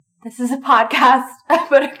This is a podcast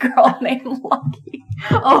about a girl named Lucky.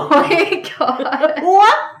 Oh my god.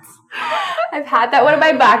 What? I've had that one in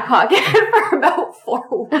my back pocket for about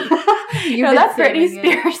 4 weeks. You know that Britney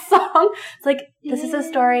Spears song? It's like, this is a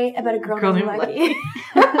story about a girl named Lucky.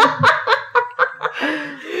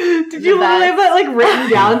 Did you literally have that like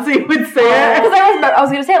written down so you would say it? Because I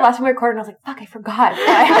was going to say it last time we recorded and I was like, fuck, I forgot. But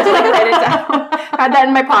I had to like write it down. Had that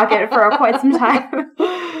in my pocket for quite some time.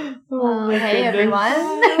 Hey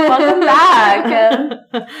everyone. Welcome back.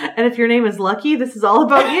 And if your name is Lucky, this is all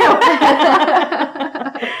about you.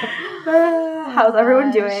 How's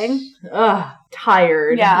everyone doing?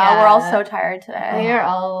 Tired. Yeah, we're all so tired today. We are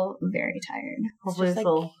all very tired. Hopefully this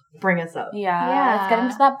will bring us up. Yeah, it's getting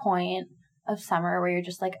to that point of summer where you're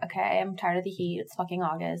just like, okay, I'm tired of the heat. It's fucking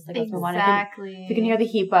August. Like, let's move on. Exactly. You can hear the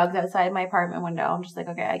heat bugs outside my apartment window. I'm just like,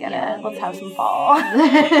 okay, I get it. Let's have some fall.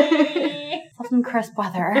 Let's have some crisp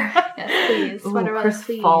weather. Yes, please. Ooh, crisp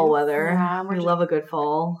fall weather. Yeah, we love a good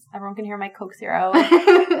fall. Everyone can hear my Coke Zero.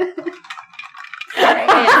 Sorry,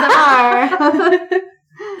 ASMR.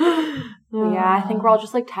 Yeah, I think we're all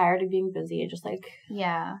just like tired of being busy. Just like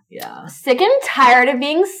yeah. Sick and tired of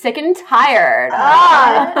being sick and tired.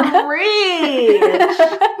 Preach.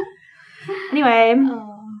 Anyway,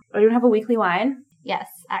 we don't have a weekly wine. Yes,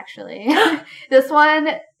 actually. This one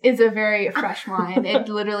is a very fresh wine. It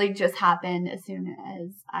literally just happened as soon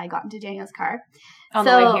as I got into Daniel's car. On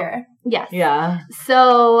the way here. Yes. Yeah.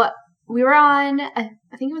 So we were on, I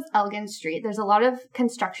think it was Elgin Street. There's a lot of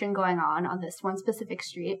construction going on this one specific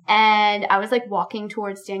street. And I was like walking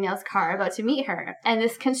towards Danielle's car about to meet her. And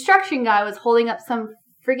this construction guy was holding up some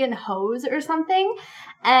friggin' hose or something.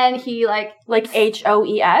 And he like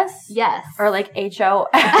HOES? Yes. Or like HO.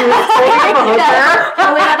 Holding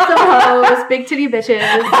up some hose, big titty bitches.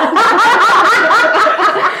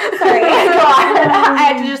 Sorry. Go on. I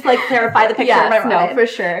had to just like clarify the picture in my mind. No, for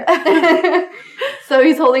sure. So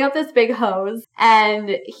he's holding up this big hose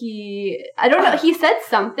and he said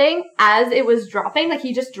something as it was dropping, like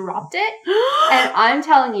he just dropped it. And I'm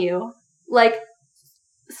telling you, like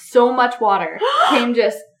so much water came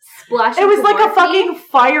just splashing. It was like a fucking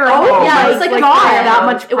fire hose. Yeah, it was like God, that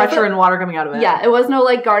much pressure and water coming out of it. Yeah, it was no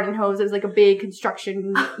like garden hose. It was like a big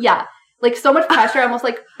construction. Yeah. Like, so much pressure, I almost,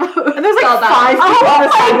 like, and there's, like, 5 people on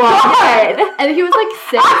the sidewalk. And he was, like,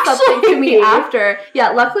 saying something to me after. Yeah,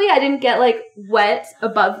 luckily, I didn't get, like, wet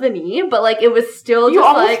above the knee, but, like, it was still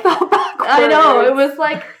just, like... fell backwards. I know, it was,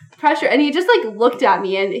 like, pressure. And he just, like, looked at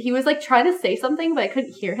me, and he was, like, trying to say something, but I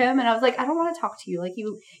couldn't hear him. And I was like, I don't want to talk to you. Like,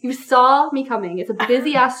 you saw me coming. It's a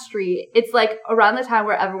busy-ass street. It's, like, around the time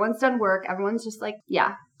where everyone's done work. Everyone's just, like,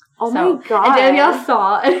 yeah. Oh my God. And Danielle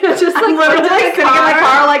saw, and it was just like, literally sitting in my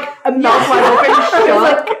car, like, a mouth wide open,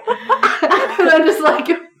 shook. And I'm just like,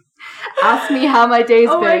 ask me how my day's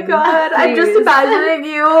been. Oh my God. Please. I'm just imagining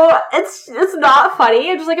you. It's not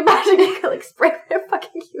funny. I'm just like imagining you like spraying their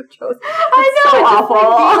fucking huge hose. I know. So just,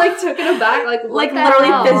 awful. Like taken aback. Like literally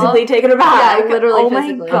hell? physically taken aback. Yeah, literally oh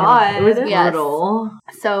physically. My God. It was brutal.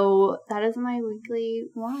 So that is my weekly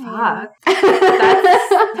wine. Fuck.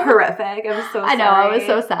 That's horrific. I'm so sorry. I know. I was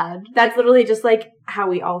so sad. That's literally just like how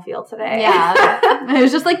we all feel today. Yeah. It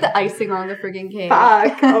was just like the icing on the friggin' cake.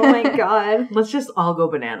 Fuck. Oh my God. Let's just all go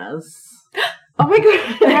bananas. Oh my God.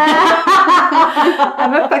 I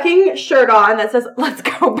have a fucking shirt on that says, let's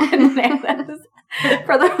go bananas.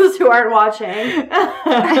 For those who aren't watching.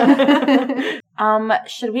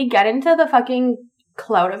 Should we get into the fucking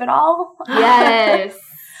clout of it all? Yes.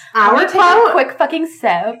 Our clout? A quick fucking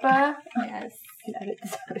sip. Yes. You can edit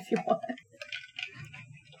this out if you want.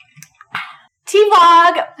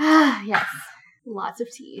 T-vlog. Yes. Lots of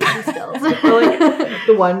tea spills. Like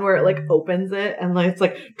the one where it like opens it and like it's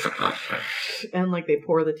like and like they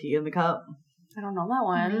pour the tea in the cup. I don't know that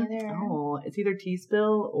one. Oh, it's either tea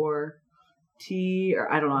spill or tea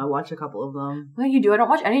or I don't know. I watch a couple of them. What do you do? I don't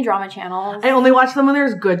watch any drama channels. I only watch them when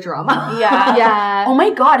there's good drama. Yeah. Yeah. Oh my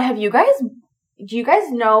God. Do you guys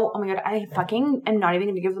know? Oh my God. I fucking am not even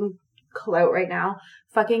going to give them clout right now.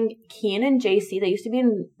 Fucking Kian and JC, they used to be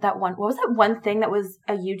in that one, what was that one thing that was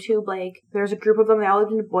a YouTube, like, there's a group of them, they all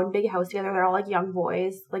lived in one big house together, they're all, like, young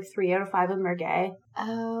boys, like, 3 out of 5 of them are gay.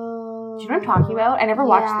 Oh. Do you know what I'm talking about? I never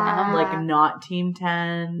watched them. Like, not Team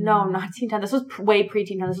 10. No, not Team 10. This was way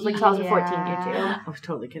pre-Team 10. This was, like, 2014 YouTube. I was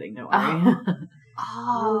totally kidding, don't worry.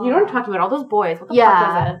 Oh. You know what I'm talking about? All those boys. What the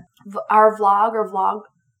fuck was it? Our vlog or vlog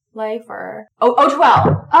life or...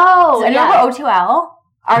 O2L. Oh, I remember O2L.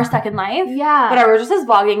 Our Second Life. Yeah. Whatever, just this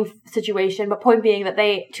vlogging situation. But point being that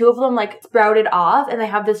two of them like sprouted off, and they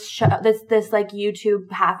have this show, this like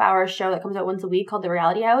YouTube half-hour show that comes out once a week called The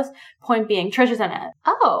Reality House. Point being, Trish is in it.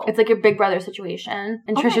 Oh. It's like your Big Brother situation,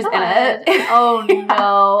 and Trish is in God. it. Oh no!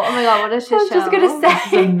 Oh my God! What a shit I was show! just gonna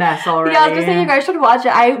say, It's a mess already. yeah, I was just saying you guys should watch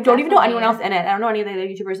it. I don't even know anyone else Definitely. in it. I don't know any of the other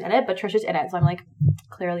YouTubers in it, but Trish is in it, so I'm like,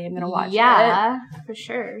 clearly I'm gonna watch it. Yeah, for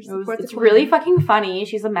sure. It's really fucking funny.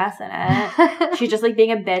 She's a mess in it. She's just like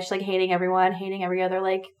being a bitch, like hating everyone, hating every other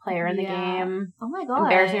like player in the game, Oh my God!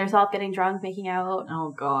 embarrassing herself, getting drunk, making out.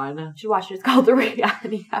 Oh God. You should watch it. It's called The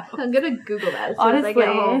Reality House. I'm gonna Google that. Honestly, as I get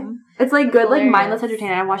home. it's like good, like Hilarious. mindless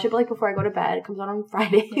entertainment. I watch it like before I go to bed. It comes out on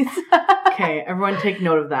Fridays. Okay, everyone take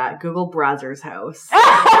note of that. Google Brazzers house.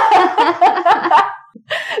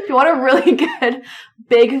 If you want a really good,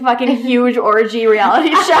 big, fucking huge orgy reality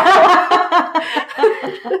show.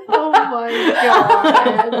 Oh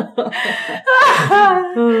my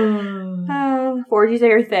God! Orgies are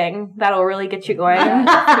your thing. That'll really get you going.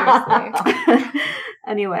 Seriously.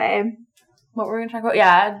 Anyway, what were we going to talk about?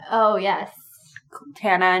 Yeah, Oh yes,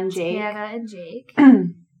 Tana and Jake. Tana and Jake.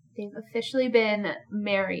 They've officially been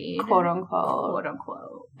married, Quote unquote. quote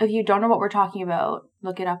unquote. If you don't know what we're talking about,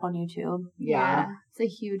 look it up on YouTube. Yeah. It's a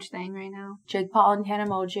huge thing right now. Jake Paul and Tana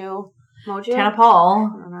Mojo. Tana I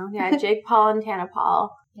Paul. don't know. Yeah, Jake Paul and Tana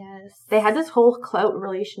Paul. Yes, They had this whole clout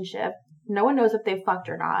relationship. No one knows if they fucked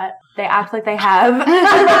or not. They act like they have.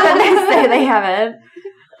 Then they say they haven't.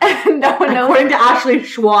 No one knows. According to Ashley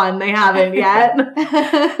Schwan, they haven't yet.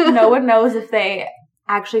 No one knows if they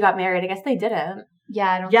actually got married. I guess they didn't. Yeah,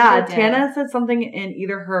 I don't. Yeah, think they did. Tana said something in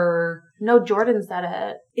either Jordan said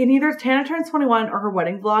it. Tana turns 21 or her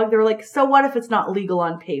wedding vlog. They were like, so what if it's not legal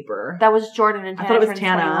on paper? That was Jordan and I Tana. thought it was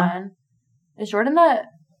turned Tana. 21. Is Jordan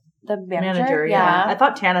the manager? Yeah. I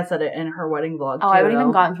thought Tana said it in her wedding vlog. Oh, too, I haven't though.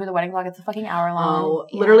 even gotten through the wedding vlog. It's a fucking hour long. Oh,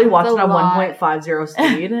 Yeah, literally watch it's it a on lot. 1.50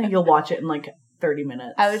 speed. You'll watch it in like 30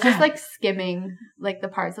 minutes. I was just like skimming like the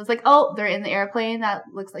parts. I was like, oh, they're in the airplane. That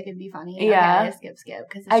looks like it'd be funny. Yeah. Okay, skip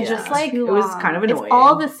because I just, like, it was kind of annoying. It's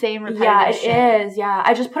all the same repetitive Yeah, it shit. is. Yeah,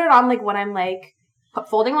 I just put it on like when I'm like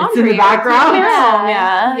folding laundry. in the or background? cleaning my room, Yeah.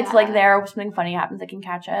 yeah. It's Yeah. like there, if something funny happens, I can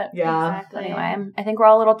catch it. Yeah. Exactly. Anyway, I think we're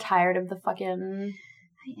all a little tired of the fucking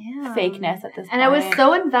I am. fakeness at this point. And I was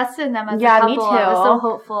so invested in them as Yeah, a me couple. I was too. so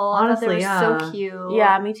hopeful. Honestly, I thought they were yeah. so cute.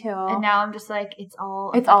 Yeah, me too. And now I'm just like, it's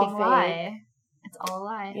all It's all fucking fake. lie. It's all a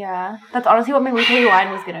lie. Yeah, that's honestly what my weekly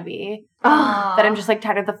rewind was gonna be. Aw. That I'm just like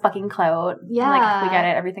tired of the fucking clout. Yeah. And, like, we get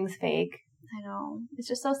it. Everything's fake. I know. It's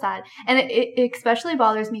just so sad. And it especially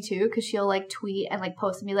bothers me too because she'll like tweet and like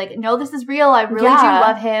post and be like, no, this is real. I really Yeah. do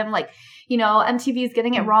love him. Like, you know, MTV is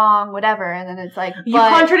getting it wrong, whatever. And then it's like, You but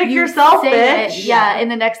contradict you yourself, say bitch. it. Yeah. In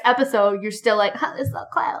the next episode, you're still like, huh, this is so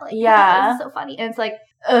clout. Like, Yeah. this is so funny. And it's like,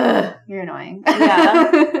 ugh, you're annoying.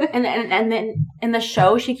 Yeah. And then in the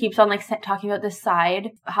show, she keeps on like talking about this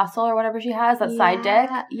side hustle or whatever she has, that side dick.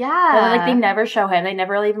 Yeah. And then, like, they never show him. They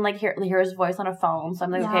never really even like hear his voice on a phone. So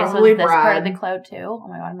I'm like, Yeah. okay, so Probably is this part of Brad. the cloud too? Oh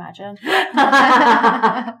my god, imagine.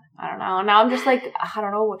 I don't know. Now I'm just like, I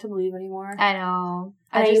don't know what to believe anymore. I know.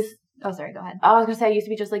 And Oh, sorry. Go ahead. I was gonna say I used to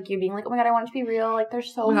be just like you being like, oh my god, I want it to be real. Like they're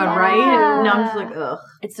so Oh my god, fun. right? Yeah. Now I'm just like, ugh.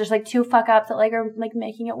 It's just like two fuck ups that like are like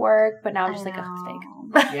making it work, but now I'm just I like, ugh, it's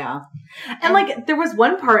fake. know. Yeah. And like there was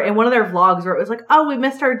one part in one of their vlogs where it was like, oh, we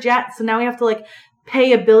missed our jet, so now we have to like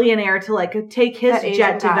pay a billionaire to like take his That Asian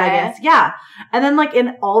jet to guy. Vegas. Yeah. And then like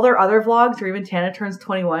in all their other vlogs, or even Tana turns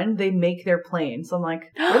 21, they make their plane. So I'm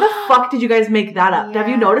like, where the fuck did you guys make that up? Have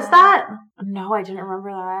you Yeah. noticed that? No, I didn't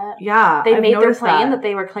remember that. Yeah. They I've made their noticed plane that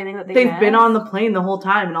they were claiming that They've been missed. on the plane the whole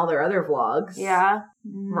time in all their other vlogs. Yeah.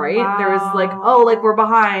 Right? There was like, oh, like we're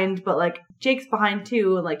behind, but like Jake's behind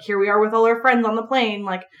too. And like here we are with all our friends on the plane.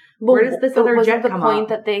 Like, where does this other jet the come point up?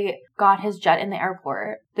 that they got his jet in the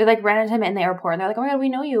airport? They like ran into him in the airport and they're like, oh my god, we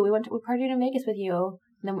know you. We partied in Vegas with you.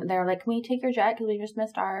 And then they're like, can we take your jet because we just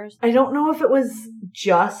missed ours? I don't know if it was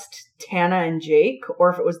just Tana and Jake or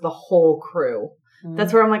if it was the whole crew.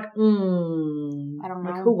 That's where I'm like, I don't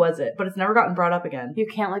Like, know. who was it? But it's never gotten brought up again. You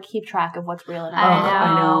can't like keep track of what's real and I not. know.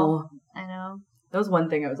 I know. I know. That was one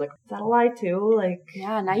thing I was like, is that a lie too? Like,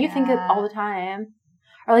 Yeah, now you think it Yeah. all the time.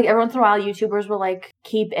 Or like every once in a while, YouTubers will like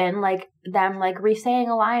keep in like them like re-saying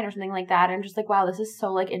a line or something like that, and just like, wow, this is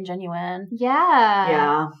so like ingenuine. Yeah.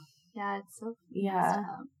 yeah. Yeah, it's so Yeah, messed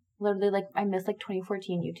up. literally like I miss like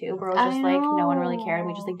 2014 YouTube where it I was just like no one really cared.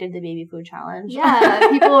 We know. just like did the baby food challenge. Yeah,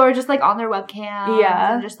 people were just like on their webcam.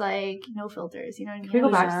 Yeah. And just like no filters, you know what I mean? Can we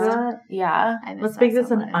go back to Yeah. that? Yeah. I miss Let's that make this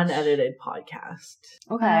so an much. unedited podcast.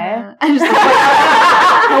 Okay. I just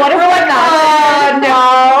What if we're like,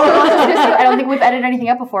 oh, I don't think we've edited anything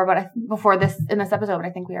up before, but before this in this episode, but I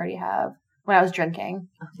think we already have. when I was drinking.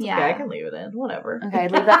 Yeah. Okay, I can leave it in. Whatever. Okay,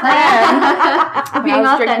 leave that in. When Being I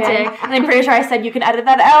was drinking. authentic. And I'm pretty sure I said you can edit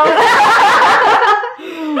that out.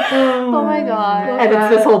 Oh my god. Edits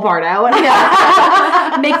this whole part out.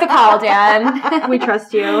 Yeah. Make the call, Dan. We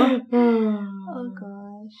trust you. Oh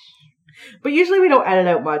gosh. But usually we don't edit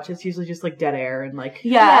out much. It's usually just like dead air and like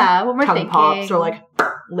Yeah. When we're tongue thinking. pops or like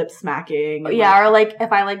lip smacking. And, Yeah, or like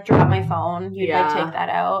if I like drop my phone, you'd like Yeah. take that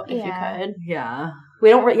out if Yeah. you could. yeah. We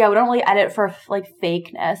don't really edit for like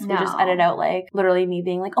fakeness. We just No. edit out like literally me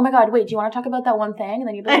being like, oh my god, wait, do you want to talk about that one thing? And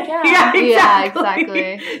then you'd be like, yeah. Yeah,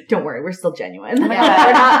 exactly. Don't worry, we're still genuine. Yeah,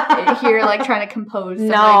 we're not here like trying to compose some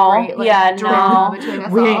No. like great like Yeah, drama no. between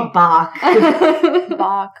us We all. ain't Bach.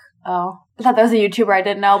 Bach. Oh. I thought that was a YouTuber I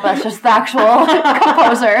didn't know, but it's just the actual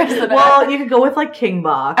composer. Well, you could go with like King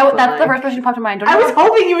Bach. that's but, the first person who popped in mind. I was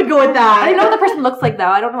hoping you would go with that. I didn't know what the person looks like though.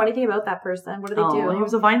 I don't know anything about that person. What do they do? He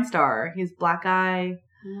was a Vine star. He's a black guy.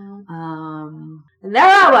 And there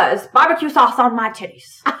I was, barbecue sauce on my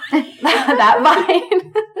titties. That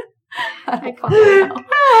Vine. I don't fucking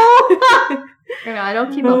know. I know, I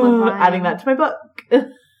don't keep up with mine. Adding that to my book.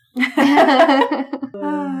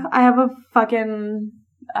 I have a fucking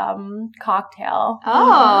cocktail.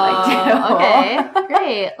 Oh, I do. okay.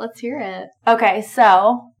 Great. Let's hear it. Okay,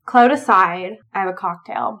 so cloud aside, I have a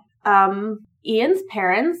cocktail. Ian's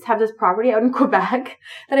parents have this property out in Quebec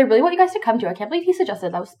that I really want you guys to come to. I can't believe he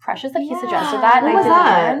suggested that. Was precious that he suggested that. When and I was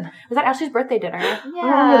didn't. that? Was that Ashley's birthday dinner? I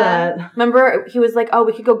remember that. Remember, he was like, "Oh,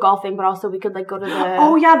 we could go golfing, but also we could like go to the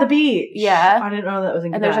Oh yeah, the beach. Yeah. I didn't know that was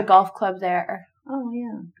in and Quebec. there's a golf club there." Oh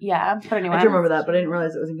yeah. Yeah, but anyway, I do remember that, but I didn't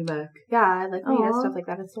realize it was in Quebec. Yeah, I like when he does Aw. stuff like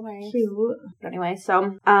that. It's so nice. Cute. But anyway,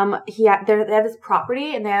 so they have this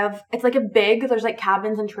property and it's like there's like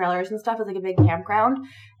cabins and trailers and stuff. It's like a big campground,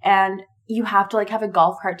 and you have to like have a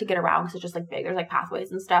golf cart to get around because it's just like big. There's like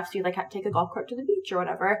pathways and stuff, so you like have to take a golf cart to the beach or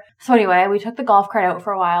whatever. So anyway, we took the golf cart out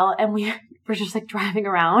for a while and we were just like driving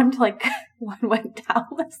around. Like one went down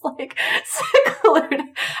this like secluded.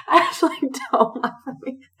 Actually, don't laugh at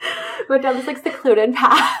me. Went down this like secluded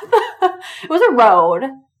path. It was a road.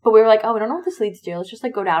 But we were like, oh, we don't know what this leads to. Let's just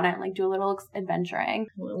like go down it and like do a little adventuring.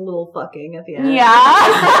 A little fucking at the end. Yeah.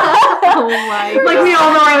 Oh my god. Like we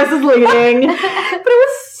all know where this is leading. But it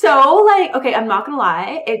was so like, okay, I'm not gonna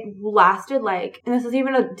lie. It lasted like, and this is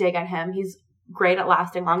even a dig at him. He's great at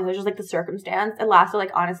lasting long. There's just like the circumstance. It lasted like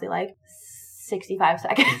honestly like 65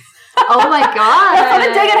 seconds. Oh my god. That's not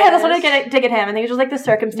a dig at him. That's not a dig at him. I think it's just like the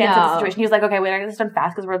circumstance of the No. situation. He was like, okay, wait, I gotta get this done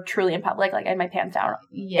fast because we're truly in public. Like I had my pants down.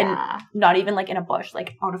 Yeah. Not even like in a bush,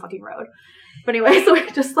 like on a fucking road. But anyway, so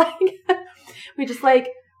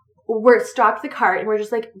we're stopped the cart and we're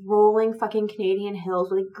just like rolling fucking Canadian hills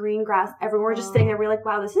with like green grass everywhere. We're just sitting there. We're like,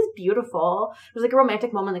 wow, this is beautiful. It was like a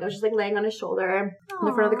romantic moment. Like I was just like laying on his shoulder in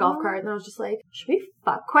the front of the golf cart, and I was just like, should we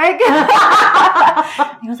fuck quick?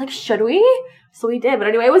 And he was like, should we? So we did. But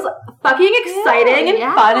anyway, it was fucking exciting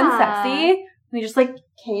and fun and sexy. And he just like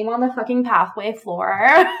came on the fucking pathway floor.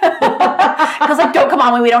 Because like, don't come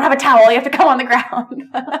on, we don't have a towel. You have to come on the ground.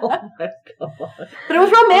 Oh my god. But it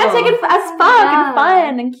was romantic and as fuck Yeah. and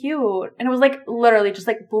fun and cute. And it was like literally just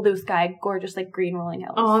like blue sky, gorgeous like green rolling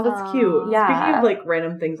hills. Oh, that's cute. Yeah. Speaking of like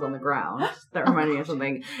random things on the ground, that reminded me of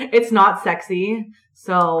something. It's not sexy,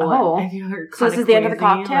 so if you're So this is the end of the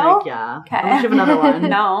cocktail? Like, yeah. Okay. Unless you have another one.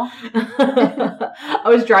 No. I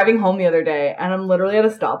was driving home the other day, and I'm literally at a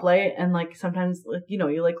stoplight, and like sometimes, like you know,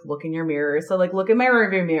 you like look in your mirror, so like look in my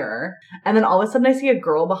rearview mirror, and then all of a sudden I see a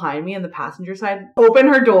girl behind me in the passenger side open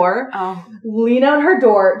her door, Oh. lean out her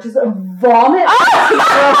door, just vomit.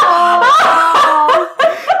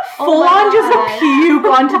 Full my on just God. puke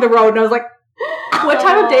onto the road, and I was like, What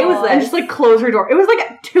time of day was and this? just like close her door. It was like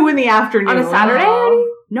at 2 p.m. On a Saturday? Wow.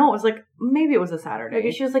 No, it was like maybe it was a Saturday.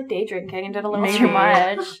 Maybe she was like day drinking and did a little Maybe. too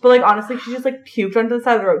much. But like honestly, she just like puked onto the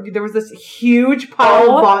side of the road. There was this huge pile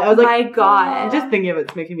of vomit. I was like, my god. just thinking of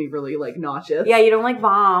it's making me really like nauseous. Yeah, you don't like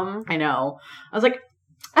vom. I know. I was like,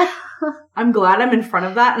 I'm glad I'm in front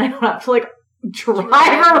of that and I don't have to like drive around.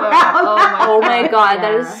 Oh my god,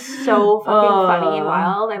 that Yeah. is so fucking funny and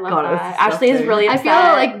wild. I love God, it was that. Ashley is disgusting. really I upset.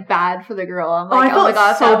 feel like bad for the girl. I'm like, I oh, my felt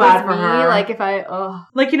god, if so that bad was for me, her. like if I,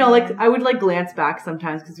 Like, you know, like I would like glance back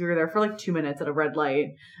sometimes because we were there for like 2 minutes at a red light.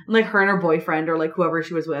 And like her and her boyfriend or like whoever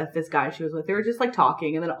she was with, this guy she was with, they were just like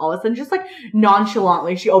talking. And then all of a sudden, just like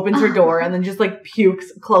nonchalantly, she opens her door and then just like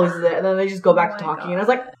pukes, closes it. And then they just go back Oh to my talking. God. And I was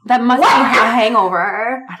like, that must be a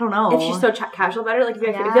hangover. I don't know. If she's so casual about it, like if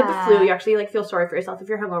you have the flu, you actually like feel sorry for yourself. If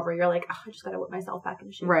you're hungover, you're like, oh, I just gotta whip myself back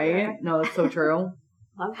into shape. Right? No, that's so true.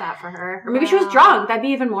 Love that for her. Or maybe she was drunk. That'd be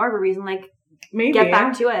even more of a reason. Like, Maybe. get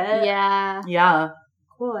back to it. yeah. Yeah.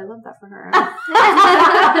 cool. I love that for her.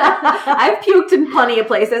 I've puked in plenty of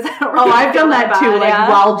places. I've done that too,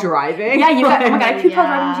 while driving. Yeah, you got, oh my God, I puked while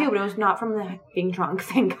Yeah. driving too, but it was not from being drunk,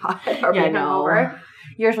 thank God. Or Yeah, being no. hungover.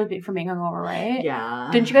 Yours was from being hungover, right? Yeah.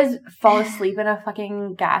 Didn't you guys fall asleep in a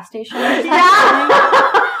fucking gas station?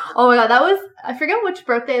 Oh my God, that was, I forget which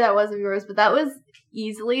birthday that was of yours, but that was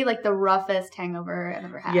easily like the roughest hangover I've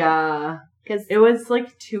ever had. Yeah. Because It was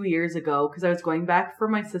like 2 years ago because I was going back for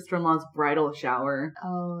my sister-in-law's bridal shower.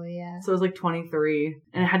 oh yeah. So it was like 23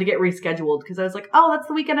 and I had to get rescheduled because I was like, oh, that's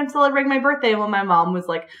the weekend I'm celebrating my birthday. And when my mom was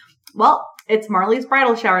like, well, it's Marley's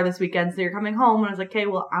bridal shower this weekend, so you're coming home. And I was like, okay,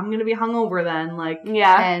 well, I'm going to be hungover then. Like,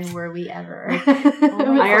 Yeah. And were we ever?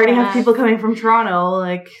 I already have people coming from Toronto.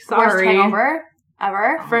 Like, Worst sorry. hangover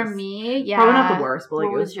ever? For me, yeah. Probably not the worst, but like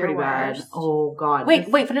What it was was your pretty bad. worst? Oh, God. Wait,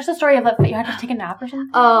 finish the story of that you had to take a nap or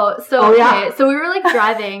something? Oh, so Oh, yeah. okay, so we were like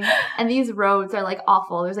driving, and these roads are like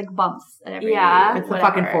awful. There's like bumps at every. Yeah. It's the whatever.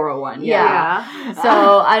 fucking 401. Yeah.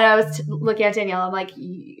 So and I was looking at Danielle. I'm like,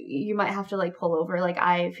 you might have to like pull over. Like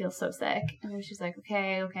I feel so sick. And then she's like,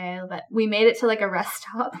 okay. But we made it to like a rest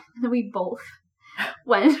stop, and then we both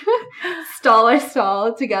went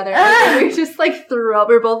stall together. And we just like threw up.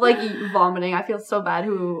 We were both like vomiting. I feel so bad.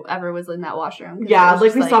 Whoever was in that washroom. 'Cause Yeah, it was like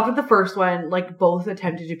just, we stopped at the first one, like both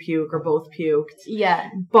attempted to puke or both puked. Yeah.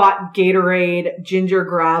 Bought Gatorade, ginger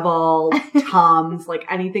gravel, Tums, like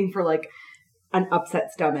anything for like an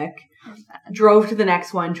upset stomach. Drove to the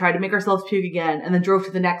next one, tried to make ourselves puke again, and then drove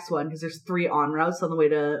to the next one because there's 3 on routes on the way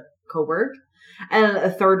to Coburg. And a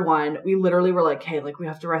third one, we literally were like, hey, like we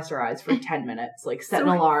have to rest our eyes for 10 minutes, like set So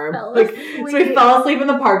an we alarm. fell Like asleep. so we fell asleep in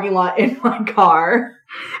the parking lot in my car.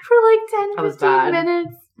 For like 10, That was 15 bad.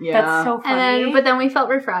 minutes. Yeah. That's so funny. And then we felt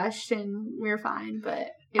refreshed and we were fine, but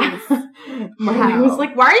it was Marley was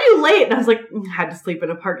like, why are you late? And I was like, had to sleep in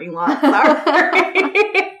a parking lot.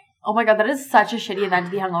 Sorry. Oh my God, that is such a shitty event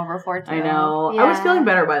to be hungover for, too. I know. I was Yeah. feeling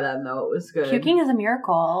better by then, though. It was good. Puking is a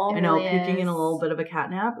miracle. I know. really Puking in a is. little bit of a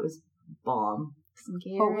catnap. It was bomb.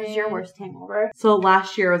 What was your worst hangover? So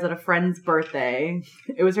last year I was at a friend's birthday.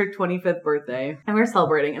 It was her 25th birthday. And we were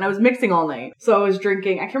celebrating. And I was mixing all night. So I was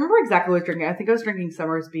drinking. I can't remember exactly what I was drinking. I think I was drinking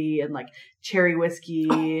Summersby and like cherry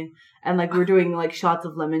whiskey. And like we were doing like shots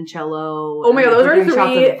of limoncello. Oh my and, God, like, those we were are doing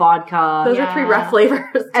shots 3 of vodka. Those Yeah. are 3 rough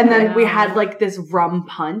flavors. And then we Yeah. had like this rum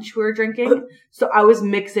punch we were drinking. So I was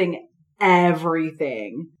mixing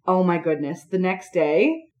everything. Oh my goodness. The next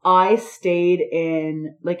day, I stayed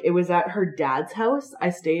in, like, it was at her dad's house. I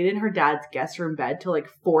stayed in her dad's guest room bed till like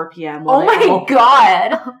 4 p.m. while Oh my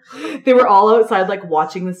God. they were all outside, like,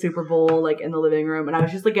 watching the Super Bowl, like, in the living room. And I was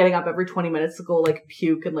just, like, getting up every 20 minutes to go, like,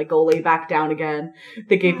 puke and, like, go lay back down again.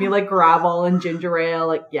 They gave me, like, Gravol and ginger ale.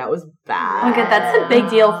 Like, yeah, it was bad. Oh my God, that's a big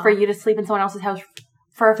deal for you to sleep in someone else's house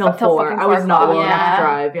for Till 4. fucking I was 4 not o'clock. willing enough Yeah. to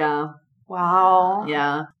drive, yeah. Wow.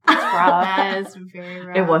 Yeah. That's rough. That is very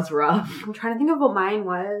rough. It was rough. I'm trying to think of what mine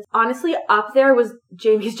was. Honestly, up there was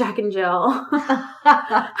Jamie's Jack and Jill.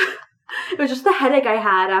 It was just the headache I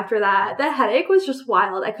had after that. The headache was just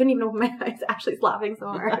wild. I couldn't even open my eyes. Ashley's laughing so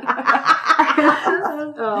hard.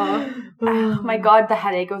 Oh my God, the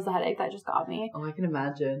headache was the headache that just got me. Oh, I can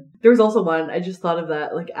imagine. There was also one, I just thought of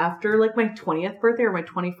that, like, after, like, my 20th birthday or my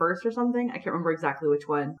 21st or something. I can't remember exactly which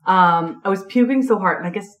one. I was puking so hard, and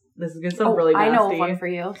I guess this is going to sound really nasty. I know one for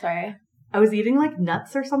you. Sorry. I was eating, like,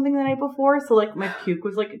 nuts or something the night before, so, like, my puke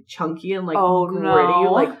was, like, chunky and, like, Oh, gritty,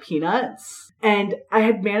 no. like peanuts. And I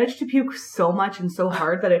had managed to puke so much and so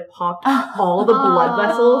hard that it popped all the blood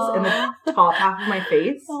vessels in the top half of my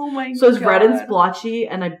face. Oh my God. So it was red and splotchy,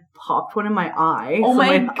 and I popped one in my eye. Oh so my eye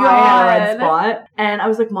had a red God. spot. And I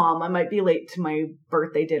was like, Mom, I might be late to my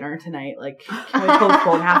birthday dinner tonight. Like, can we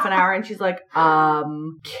postpone half an hour? And she's like,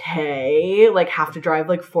 okay. Like, have to drive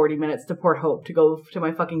like 40 minutes to Port Hope to go to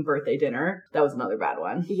my fucking birthday dinner. That was another bad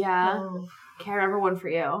one. Yeah. Oh. Okay, I remember one for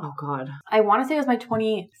you. Oh, God. I want to say it was my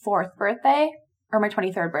 24th birthday. Or my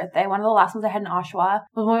 23rd birthday. One of the last ones I had in Oshawa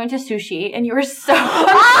was when we went to sushi, and you were so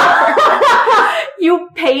you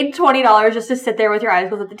paid $20 just to sit there with your eyes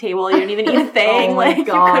closed at the table. You didn't even eat a thing. Oh my like you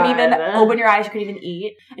couldn't even God. open your eyes. You couldn't even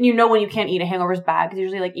eat. And you know when you can't eat, a hangover's bad because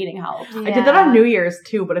usually like eating helps. I did that on New Year's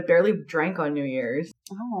too, but I barely drank on New Year's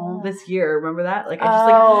Oh. this year. Remember that? Like, I just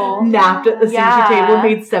like Oh. napped at the sushi Yeah. table and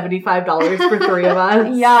paid $75 for 3 of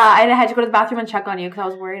us. Yeah, and I had to go to the bathroom and check on you because I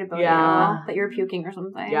was worried about Yeah. you, that you were puking or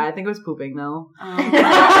something. Yeah, I think it was pooping though.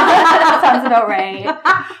 Sounds about right.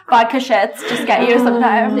 Vodka shits just get you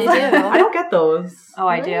sometimes. They do. I don't get those. Oh,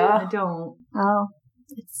 I do. I don't. Oh.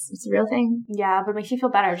 It's a real thing. Yeah, but it makes you feel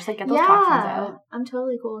better. Just like get those toxins out. I'm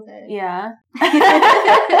totally cool with it. Yeah.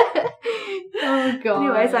 Oh Oh god.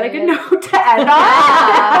 Anyway, is that a good note to end on?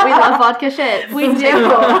 Yeah, we love vodka shits. We do.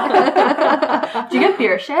 Do you get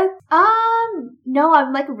beer shit? No,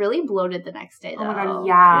 I'm like really bloated the next day though. Oh my god,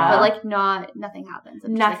 yeah. But like nothing happens.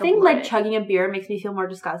 I'm just, Nothing like, like bloated. chugging a beer makes me feel more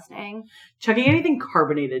disgusting. Chugging anything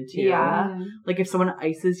carbonated too. Yeah. Mm. Like if someone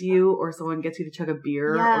ices you or someone gets you to chug a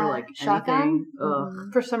beer Yeah. or like Shotgun? anything. Ugh.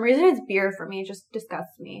 Mhm. For some reason, it's beer for me. It just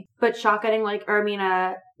disgusts me. But shotgunning, like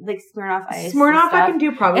Smirnoff Ice. and Smirnoff I stuff. can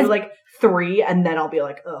do probably It's- like 3 and then I'll be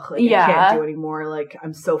like, ugh, like Yeah. I can't do anymore. Like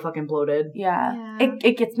I'm so fucking bloated. Yeah. Yeah.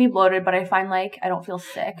 It gets me bloated, but I find like I don't feel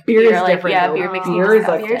sick. Beer is like, different, Yeah, though. beer makes me Beer is,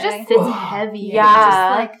 like, Beer disgusting. just sits heavy. Yeah. It's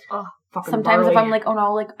just like, oh. Fucking Sometimes if barley. I'm like, oh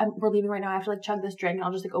no, like we're leaving right now, I have to like chug this drink, and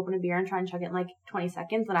I'll just like open a beer and try and chug it in like 20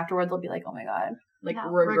 seconds, and afterwards I'll be like, oh my god. like No,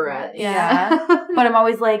 regret. Yeah. But I'm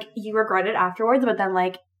always like, you regret it afterwards, but then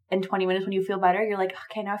like in 20 minutes when you feel better, you're like,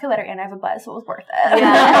 okay, now I feel better and I have a buzz, so it was worth it.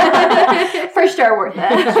 Yeah. For sure worth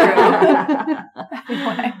it.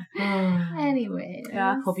 Anyway. Anyway.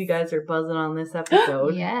 Yeah. Hope you guys are buzzing on this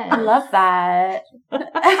episode. Yeah. I love that.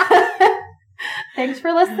 Thanks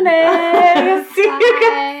for listening. See you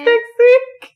guys Bye. next